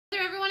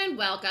and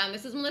welcome.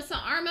 This is Melissa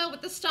Armo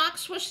with the stock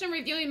swoosh and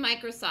reviewing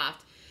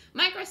Microsoft.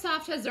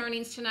 Microsoft has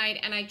earnings tonight,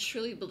 and I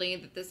truly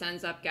believe that this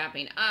ends up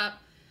gapping up.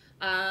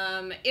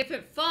 If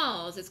it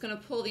falls, it's going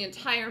to pull the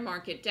entire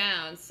market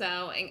down.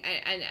 So,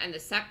 and the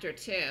sector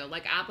too.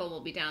 Like Apple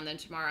will be down then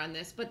tomorrow on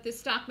this, but this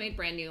stock made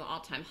brand new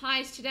all-time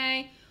highs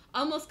today.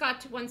 Almost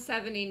got to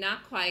 170,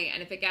 not quite.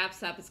 And if it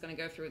gaps up, it's going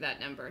to go through that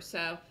number.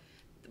 So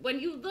when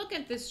you look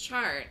at this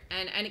chart,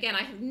 and again,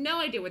 I have no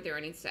idea what the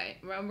earnings say.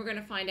 We're going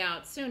to find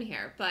out soon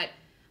here. But,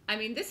 I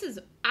mean, this is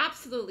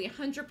absolutely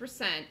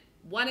 100%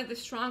 one of the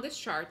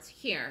strongest charts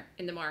here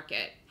in the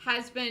market.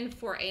 Has been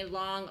for a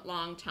long,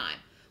 long time.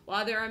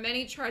 While there are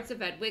many charts that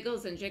have had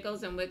wiggles and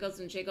jiggles and wiggles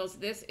and jiggles,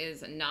 this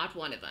is not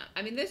one of them.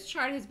 I mean, this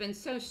chart has been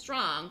so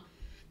strong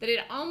that it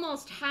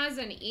almost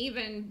hasn't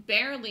even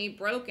barely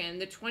broken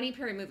the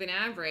 20-period moving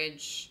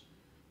average.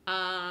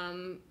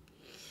 I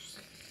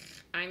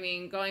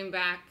mean, going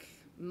back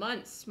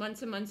months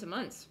and months and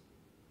months.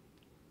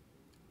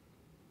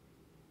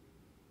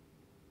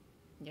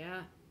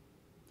 Yeah.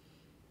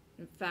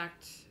 In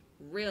fact,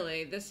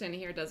 really, this in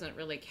here doesn't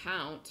really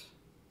count.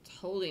 It's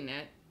holding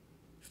it.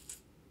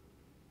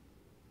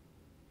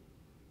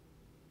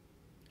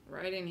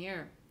 Right in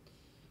here.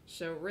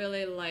 So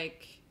really,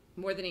 like,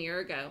 more than a year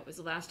ago was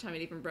the last time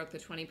it even broke the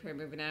 20-period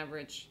moving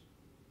average.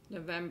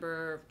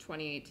 November of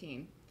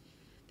 2018.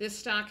 This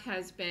stock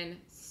has been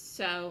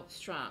so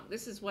strong.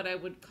 This is what I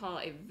would call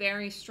a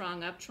very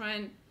strong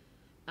uptrend.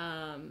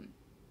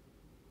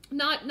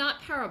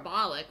 Not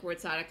parabolic where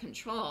it's out of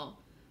control,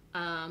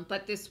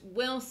 but this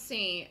will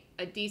see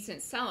a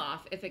decent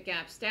sell-off if it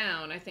gaps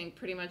down. I think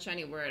pretty much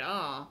anywhere at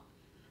all.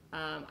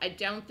 I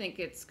don't think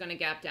it's going to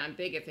gap down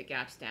big if it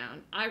gaps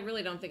down. I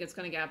really don't think it's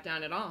going to gap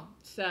down at all.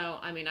 So,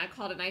 I mean, I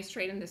called a nice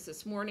trade in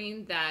this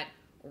morning that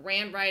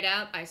ran right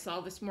up. I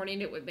saw this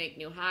morning it would make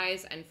new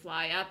highs and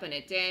fly up, and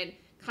it did.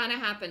 Kind of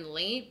happened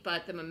late,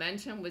 but the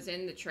momentum was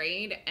in the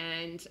trade.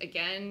 And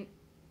again,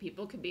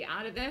 people could be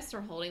out of this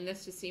or holding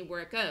this to see where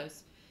it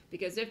goes.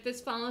 Because if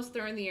this follows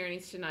through in the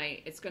earnings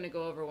tonight, it's going to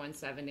go over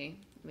 170.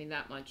 I mean,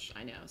 that much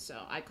I know.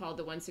 So I called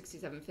the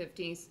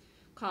 167.50s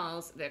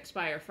calls that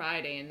expire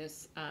Friday and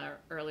this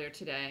earlier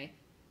today,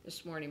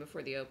 this morning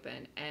before the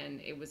open.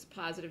 And it was a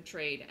positive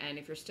trade. And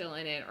if you're still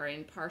in it or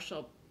in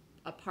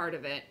a part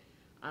of it,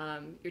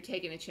 you're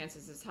taking the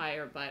chances it's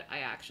higher, but I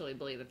actually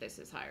believe that this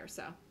is higher.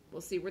 So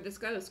we'll see where this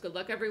goes. Good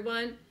luck,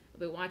 everyone. I'll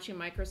be watching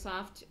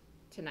Microsoft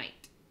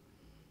tonight.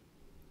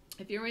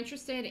 If you're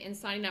interested in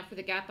signing up for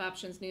the Gap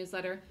Options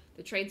newsletter,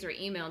 the trades are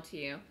emailed to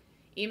you.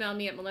 Email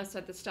me at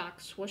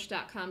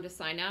melissa@thestockswoosh.com to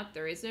sign up.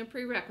 There is no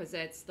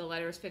prerequisites. The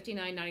letter is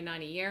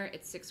 $59.99 a year.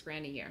 It's $6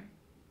 grand a year.